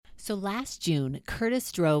So last June,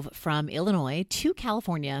 Curtis drove from Illinois to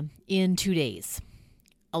California in 2 days.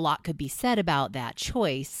 A lot could be said about that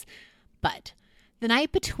choice, but the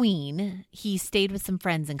night between, he stayed with some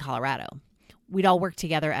friends in Colorado. We'd all worked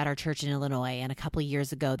together at our church in Illinois, and a couple of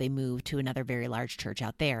years ago, they moved to another very large church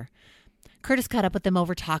out there. Curtis caught up with them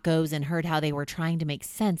over tacos and heard how they were trying to make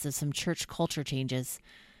sense of some church culture changes.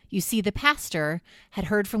 You see, the pastor had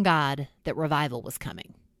heard from God that revival was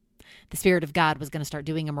coming. The Spirit of God was going to start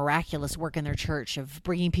doing a miraculous work in their church of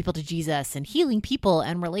bringing people to Jesus and healing people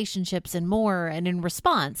and relationships and more. And in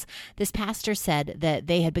response, this pastor said that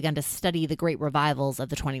they had begun to study the great revivals of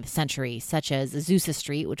the 20th century, such as Azusa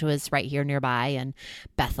Street, which was right here nearby, and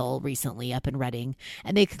Bethel recently up in Redding.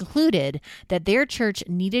 And they concluded that their church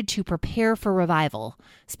needed to prepare for revival,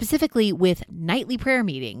 specifically with nightly prayer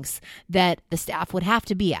meetings that the staff would have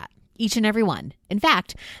to be at. Each and every one. In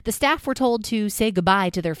fact, the staff were told to say goodbye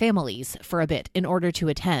to their families for a bit in order to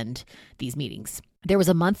attend these meetings. There was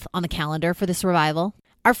a month on the calendar for this revival.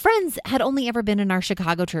 Our friends had only ever been in our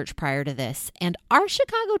Chicago church prior to this, and our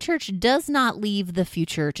Chicago church does not leave the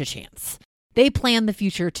future to chance. They plan the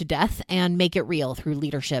future to death and make it real through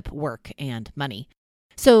leadership, work, and money.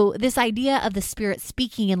 So this idea of the Spirit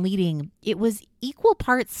speaking and leading, it was equal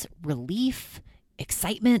parts relief,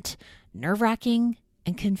 excitement, nerve-wracking,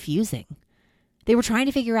 and confusing. They were trying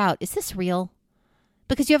to figure out, is this real?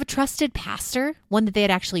 Because you have a trusted pastor, one that they had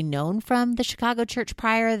actually known from the Chicago church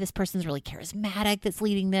prior. This person's really charismatic that's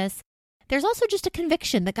leading this. There's also just a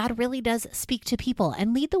conviction that God really does speak to people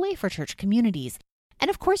and lead the way for church communities. And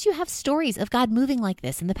of course, you have stories of God moving like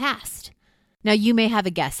this in the past. Now, you may have a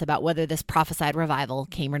guess about whether this prophesied revival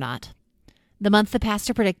came or not. The month the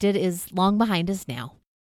pastor predicted is long behind us now.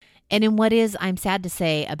 And in what is, I'm sad to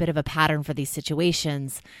say, a bit of a pattern for these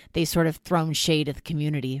situations, they've sort of thrown shade at the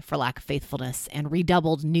community for lack of faithfulness and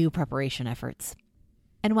redoubled new preparation efforts.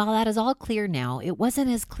 And while that is all clear now, it wasn't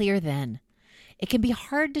as clear then. It can be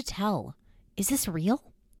hard to tell. Is this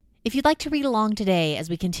real? If you'd like to read along today as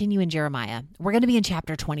we continue in Jeremiah, we're going to be in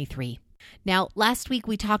chapter 23. Now, last week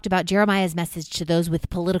we talked about Jeremiah's message to those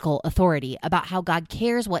with political authority, about how God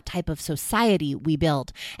cares what type of society we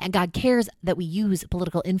build, and God cares that we use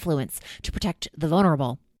political influence to protect the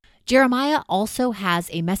vulnerable. Jeremiah also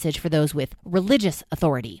has a message for those with religious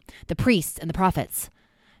authority, the priests and the prophets.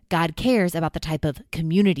 God cares about the type of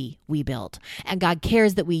community we build, and God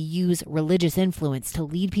cares that we use religious influence to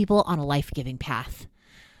lead people on a life-giving path.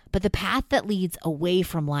 But the path that leads away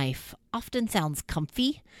from life often sounds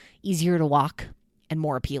comfy, easier to walk, and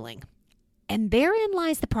more appealing. And therein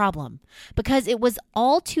lies the problem, because it was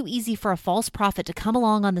all too easy for a false prophet to come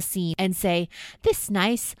along on the scene and say, this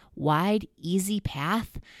nice, wide, easy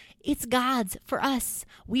path, it's God's for us.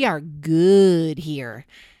 We are good here.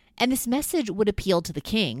 And this message would appeal to the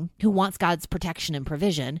king, who wants God's protection and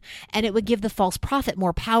provision, and it would give the false prophet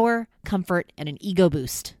more power, comfort, and an ego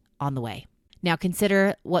boost on the way. Now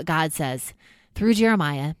consider what God says through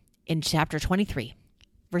Jeremiah in chapter 23,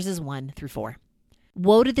 verses 1 through 4.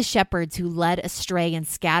 Woe to the shepherds who led astray and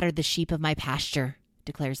scattered the sheep of my pasture,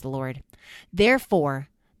 declares the Lord. Therefore,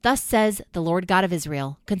 thus says the Lord God of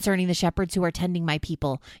Israel, concerning the shepherds who are tending my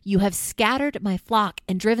people, you have scattered my flock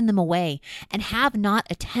and driven them away, and have not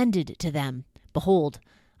attended to them. Behold,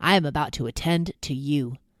 I am about to attend to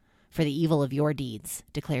you for the evil of your deeds,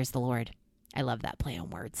 declares the Lord. I love that play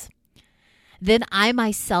on words. Then I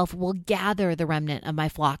myself will gather the remnant of my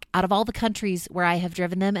flock out of all the countries where I have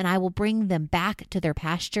driven them, and I will bring them back to their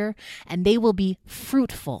pasture, and they will be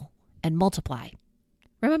fruitful and multiply.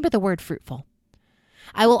 Remember the word fruitful.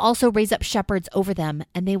 I will also raise up shepherds over them,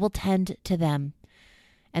 and they will tend to them.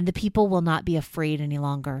 And the people will not be afraid any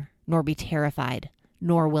longer, nor be terrified,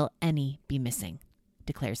 nor will any be missing,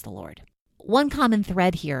 declares the Lord. One common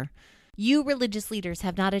thread here. You religious leaders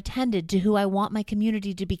have not attended to who I want my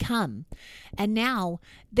community to become. And now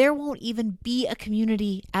there won't even be a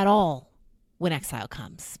community at all when exile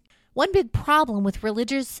comes. One big problem with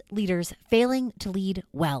religious leaders failing to lead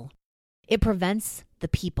well. It prevents the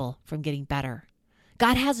people from getting better.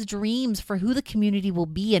 God has dreams for who the community will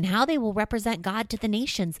be and how they will represent God to the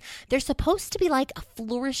nations. They're supposed to be like a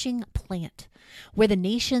flourishing plant where the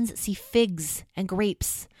nations see figs and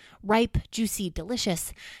grapes, ripe, juicy,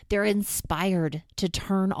 delicious. They're inspired to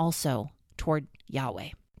turn also toward Yahweh.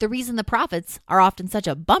 The reason the prophets are often such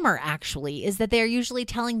a bummer, actually, is that they're usually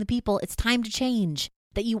telling the people it's time to change,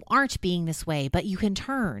 that you aren't being this way, but you can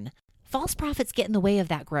turn. False prophets get in the way of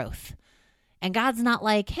that growth. And God's not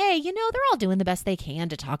like, hey, they're all doing the best they can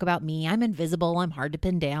to talk about me. I'm invisible. I'm hard to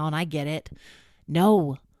pin down. I get it.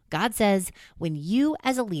 No, God says, when you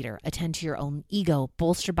as a leader attend to your own ego,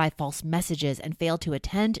 bolstered by false messages, and fail to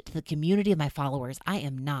attend to the community of my followers, I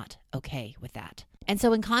am not okay with that. And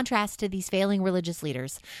so in contrast to these failing religious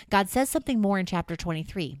leaders, God says something more in chapter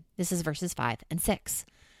 23. This is verses 5 and 6.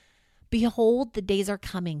 Behold, the days are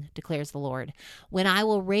coming, declares the Lord, when I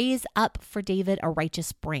will raise up for David a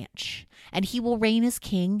righteous branch, and he will reign as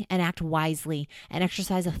king and act wisely and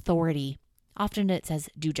exercise authority. Often it says,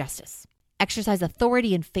 do justice. Exercise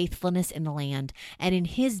authority and faithfulness in the land, and in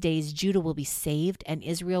his days Judah will be saved, and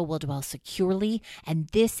Israel will dwell securely, and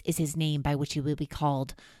this is his name by which he will be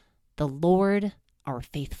called, the Lord our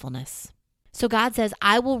faithfulness. So God says,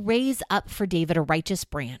 I will raise up for David a righteous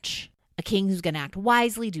branch, a king who's going to act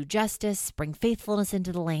wisely, do justice, bring faithfulness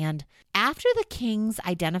into the land. After the kings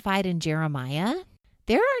identified in Jeremiah,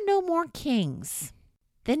 there are no more kings.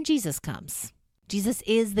 Then Jesus comes. Jesus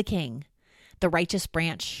is the king, the righteous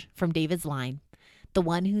branch from David's line, the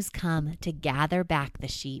one who's come to gather back the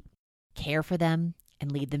sheep, care for them,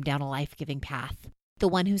 and lead them down a life-giving path, the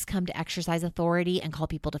one who's come to exercise authority and call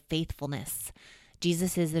people to faithfulness.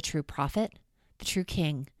 Jesus is the true prophet, the true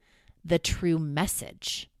king, the true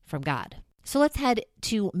message from God. So let's head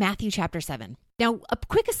to Matthew chapter 7. Now, a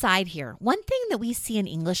quick aside here. One thing that we see in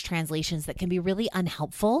English translations that can be really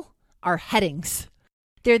unhelpful are headings.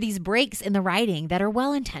 There are these breaks in the writing that are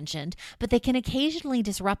well-intentioned, but they can occasionally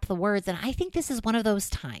disrupt the words, and I think this is one of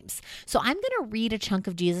those times. So I'm going to read a chunk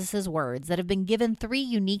of Jesus's words that have been given 3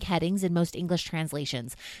 unique headings in most English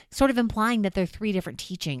translations, sort of implying that they're 3 different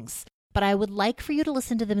teachings. But I would like for you to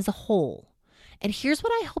listen to them as a whole. And here's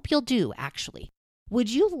what I hope you'll do, actually. Would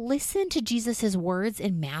you listen to Jesus's words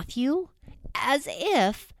in Matthew as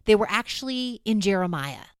if they were actually in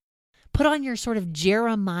Jeremiah? Put on your sort of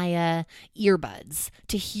Jeremiah earbuds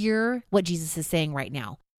to hear what Jesus is saying right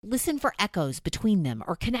now. Listen for echoes between them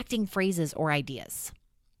or connecting phrases or ideas.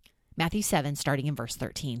 Matthew 7, starting in verse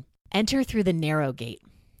 13. Enter through the narrow gate,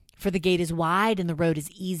 for the gate is wide and the road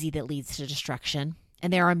is easy that leads to destruction,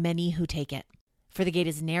 and there are many who take it. For the gate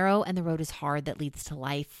is narrow and the road is hard that leads to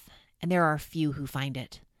life, and there are few who find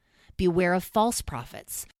it. Beware of false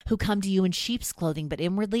prophets who come to you in sheep's clothing, but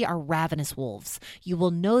inwardly are ravenous wolves. You will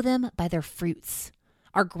know them by their fruits.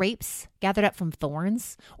 Are grapes gathered up from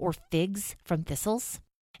thorns, or figs from thistles?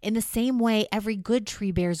 In the same way, every good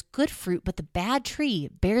tree bears good fruit, but the bad tree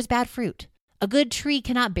bears bad fruit. A good tree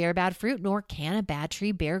cannot bear bad fruit, nor can a bad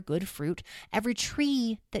tree bear good fruit. Every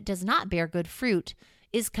tree that does not bear good fruit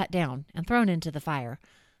is cut down and thrown into the fire.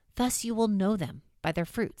 Thus you will know them by their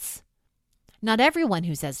fruits. Not everyone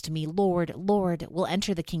who says to me, Lord, Lord, will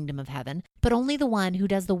enter the kingdom of heaven, but only the one who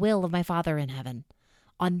does the will of my Father in heaven.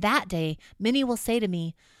 On that day, many will say to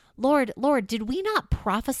me, Lord, Lord, did we not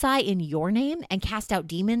prophesy in your name and cast out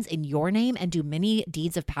demons in your name and do many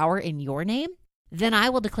deeds of power in your name? Then I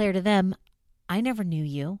will declare to them, I never knew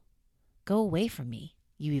you. Go away from me,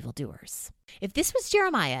 you evildoers. If this was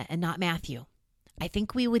Jeremiah and not Matthew, I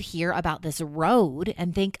think we would hear about this road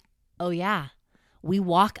and think, oh yeah, we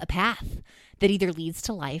walk a path that either leads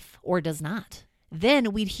to life or does not.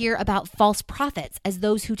 Then we'd hear about false prophets as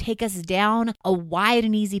those who take us down a wide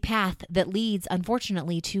and easy path that leads,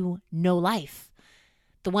 unfortunately, to no life.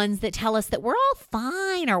 The ones that tell us that we're all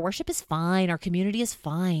fine, our worship is fine, our community is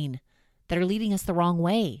fine, that are leading us the wrong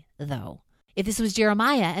way, though. If this was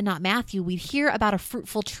Jeremiah and not Matthew, we'd hear about a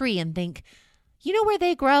fruitful tree and think, you know where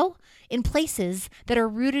they grow? In places that are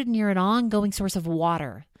rooted near an ongoing source of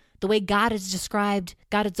water, the way God has described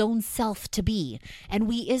God's own self to be. And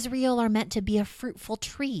we, Israel, are meant to be a fruitful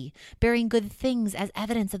tree, bearing good things as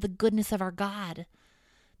evidence of the goodness of our God.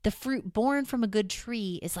 The fruit born from a good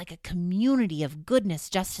tree is like a community of goodness,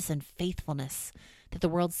 justice, and faithfulness that the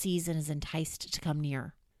world sees and is enticed to come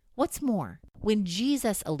near. What's more, when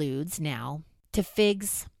Jesus alludes now to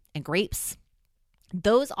figs and grapes,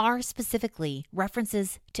 those are specifically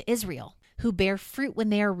references to Israel, who bear fruit when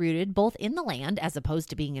they are rooted both in the land, as opposed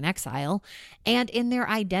to being in exile, and in their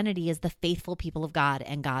identity as the faithful people of God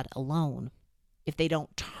and God alone. If they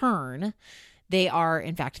don't turn, they are,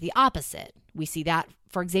 in fact, the opposite. We see that,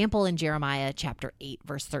 for example, in Jeremiah chapter 8,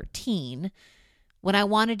 verse 13. When I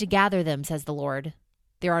wanted to gather them, says the Lord,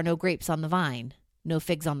 there are no grapes on the vine, no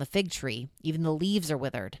figs on the fig tree, even the leaves are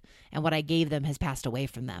withered, and what I gave them has passed away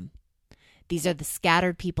from them. These are the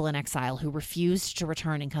scattered people in exile who refused to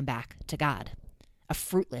return and come back to God, a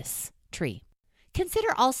fruitless tree. Consider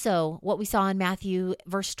also what we saw in Matthew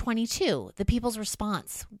verse 22, the people's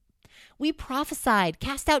response. We prophesied,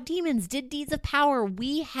 cast out demons, did deeds of power.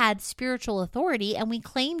 We had spiritual authority and we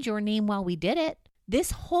claimed your name while we did it.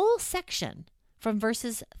 This whole section from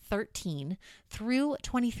verses 13 through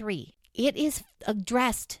 23, it is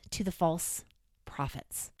addressed to the false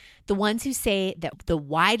prophets. The ones who say that the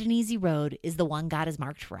wide and easy road is the one God has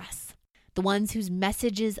marked for us. The ones whose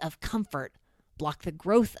messages of comfort block the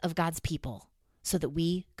growth of God's people so that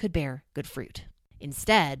we could bear good fruit.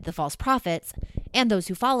 Instead, the false prophets and those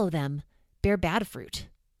who follow them bear bad fruit,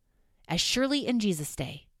 as surely in Jesus'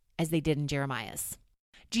 day as they did in Jeremiah's.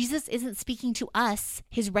 Jesus isn't speaking to us,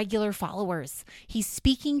 his regular followers. He's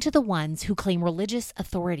speaking to the ones who claim religious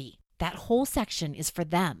authority. That whole section is for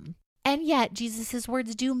them. And yet, Jesus'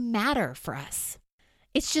 words do matter for us.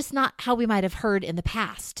 It's just not how we might have heard in the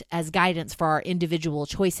past as guidance for our individual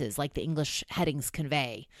choices, like the English headings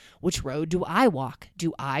convey. Which road do I walk?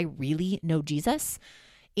 Do I really know Jesus?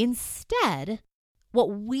 Instead, what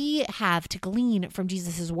we have to glean from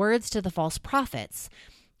Jesus' words to the false prophets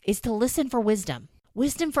is to listen for wisdom.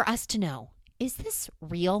 Wisdom for us to know, is this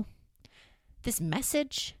real? This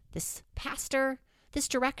message, this pastor, this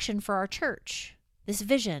direction for our church, this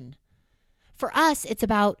vision. For us, it's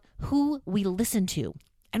about who we listen to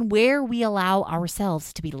and where we allow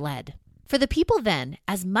ourselves to be led. For the people then,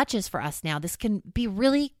 as much as for us now, this can be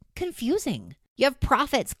really confusing. You have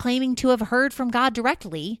prophets claiming to have heard from God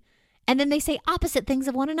directly, and then they say opposite things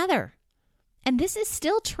of one another. And this is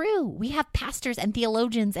still true. We have pastors and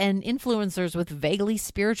theologians and influencers with vaguely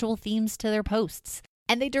spiritual themes to their posts,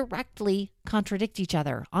 and they directly contradict each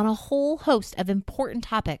other on a whole host of important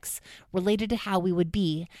topics related to how we would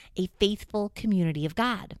be a faithful community of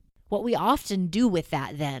God. What we often do with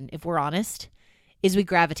that then, if we're honest, is we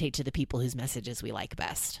gravitate to the people whose messages we like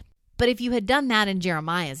best. But if you had done that in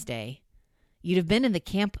Jeremiah's day, you'd have been in the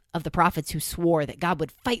camp of the prophets who swore that God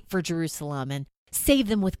would fight for Jerusalem and save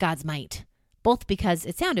them with God's might, both because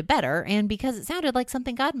it sounded better and because it sounded like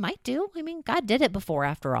something God might do. I mean, God did it before,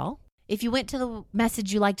 after all. If you went to the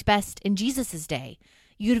message you liked best in Jesus' day,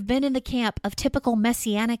 you'd have been in the camp of typical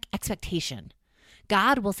messianic expectation.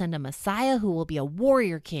 God will send a Messiah who will be a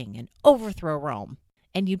warrior king and overthrow Rome.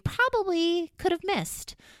 And you probably could have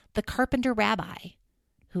missed the carpenter rabbi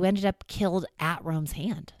who ended up killed at Rome's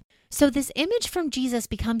hand. So this image from Jesus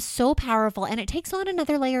becomes so powerful, and it takes on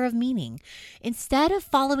another layer of meaning. Instead of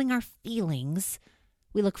following our feelings,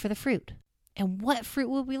 we look for the fruit. And what fruit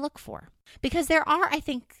would we look for? Because there are, I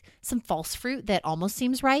think, some false fruit that almost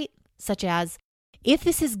seems right, such as, if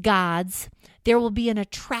this is God's, there will be an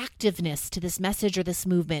attractiveness to this message or this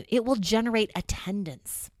movement. It will generate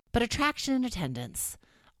attendance. But attraction and attendance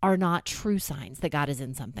are not true signs that God is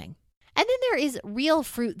in something. And then there is real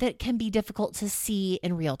fruit that can be difficult to see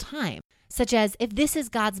in real time, such as, if this is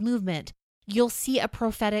God's movement, you'll see a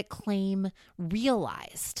prophetic claim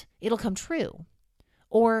realized. It'll come true.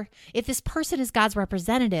 Or if this person is God's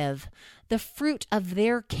representative, the fruit of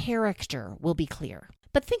their character will be clear.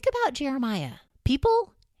 But think about Jeremiah.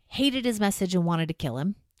 People hated his message and wanted to kill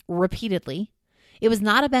him repeatedly. It was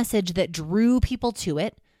not a message that drew people to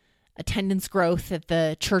it. Attendance growth at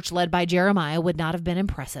the church led by Jeremiah would not have been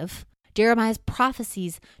impressive. Jeremiah's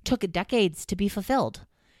prophecies took decades to be fulfilled.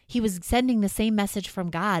 He was sending the same message from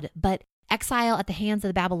God, but exile at the hands of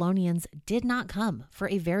the Babylonians did not come for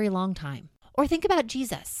a very long time. Or think about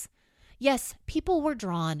Jesus. Yes, people were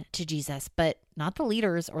drawn to Jesus, but not the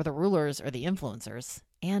leaders or the rulers or the influencers.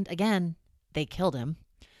 And again, they killed him.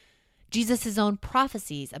 Jesus' own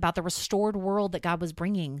prophecies about the restored world that God was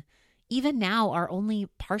bringing, even now, are only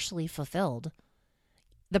partially fulfilled.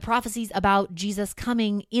 The prophecies about Jesus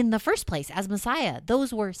coming in the first place as Messiah,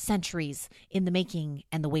 those were centuries in the making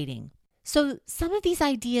and the waiting. So some of these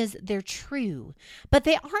ideas, they're true, but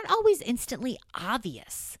they aren't always instantly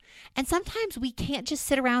obvious. And sometimes we can't just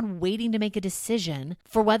sit around waiting to make a decision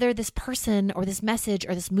for whether this person or this message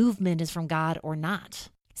or this movement is from God or not.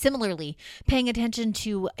 Similarly, paying attention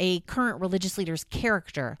to a current religious leader's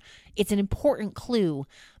character, it's an important clue.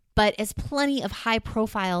 But as plenty of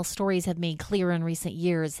high-profile stories have made clear in recent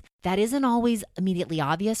years, that isn't always immediately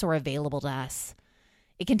obvious or available to us.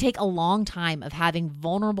 It can take a long time of having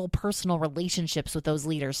vulnerable personal relationships with those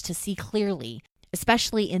leaders to see clearly,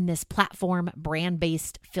 especially in this platform,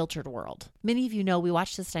 brand-based, filtered world. Many of you know we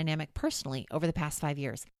watched this dynamic personally over the past 5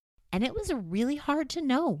 years, and it was really hard to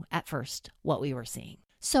know at first what we were seeing.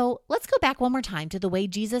 So let's go back one more time to the way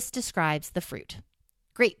Jesus describes the fruit.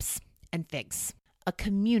 Grapes and figs. A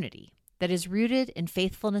community that is rooted in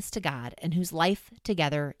faithfulness to God and whose life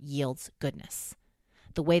together yields goodness.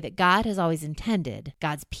 The way that God has always intended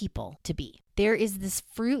God's people to be. There is this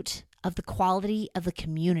fruit of the quality of the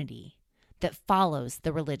community that follows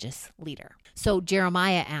the religious leader. So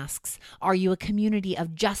Jeremiah asks, are you a community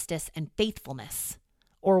of justice and faithfulness,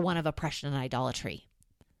 or one of oppression and idolatry?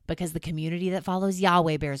 Because the community that follows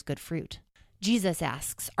Yahweh bears good fruit. Jesus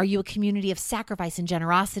asks, are you a community of sacrifice and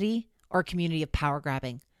generosity, or a community of power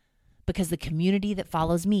grabbing? because the community that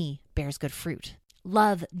follows me bears good fruit.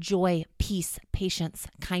 Love, joy, peace, patience,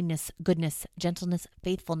 kindness, goodness, gentleness,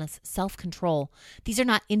 faithfulness, self-control. These are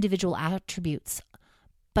not individual attributes,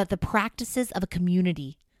 but the practices of a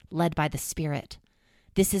community led by the Spirit.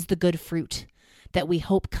 This is the good fruit that we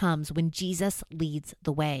hope comes when Jesus leads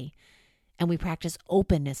the way and we practice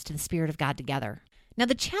openness to the Spirit of God together. Now,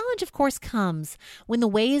 the challenge, of course, comes when the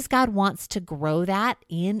ways God wants to grow that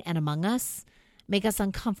in and among us make us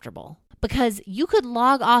uncomfortable. Because you could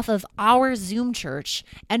log off of our Zoom church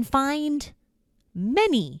and find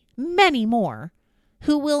many, many more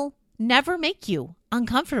who will never make you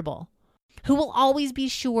uncomfortable, who will always be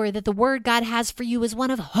sure that the word God has for you is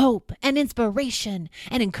one of hope and inspiration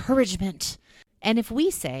and encouragement. And if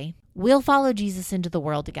we say, we'll follow Jesus into the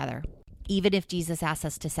world together, even if Jesus asks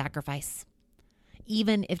us to sacrifice,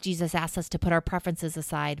 even if Jesus asks us to put our preferences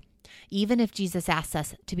aside, even if Jesus asks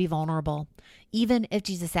us to be vulnerable, even if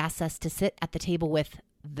Jesus asks us to sit at the table with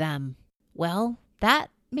them, well, that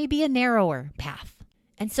may be a narrower path.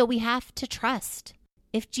 And so we have to trust.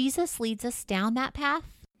 If Jesus leads us down that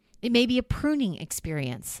path, it may be a pruning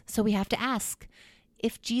experience. So we have to ask,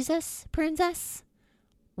 if Jesus prunes us,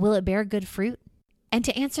 will it bear good fruit? And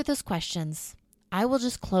to answer those questions, I will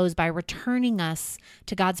just close by returning us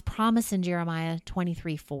to God's promise in Jeremiah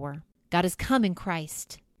 23:4. God has come in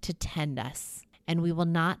Christ to tend us, and we will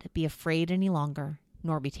not be afraid any longer,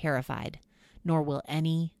 nor be terrified, nor will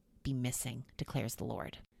any be missing, declares the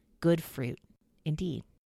Lord. Good fruit, indeed.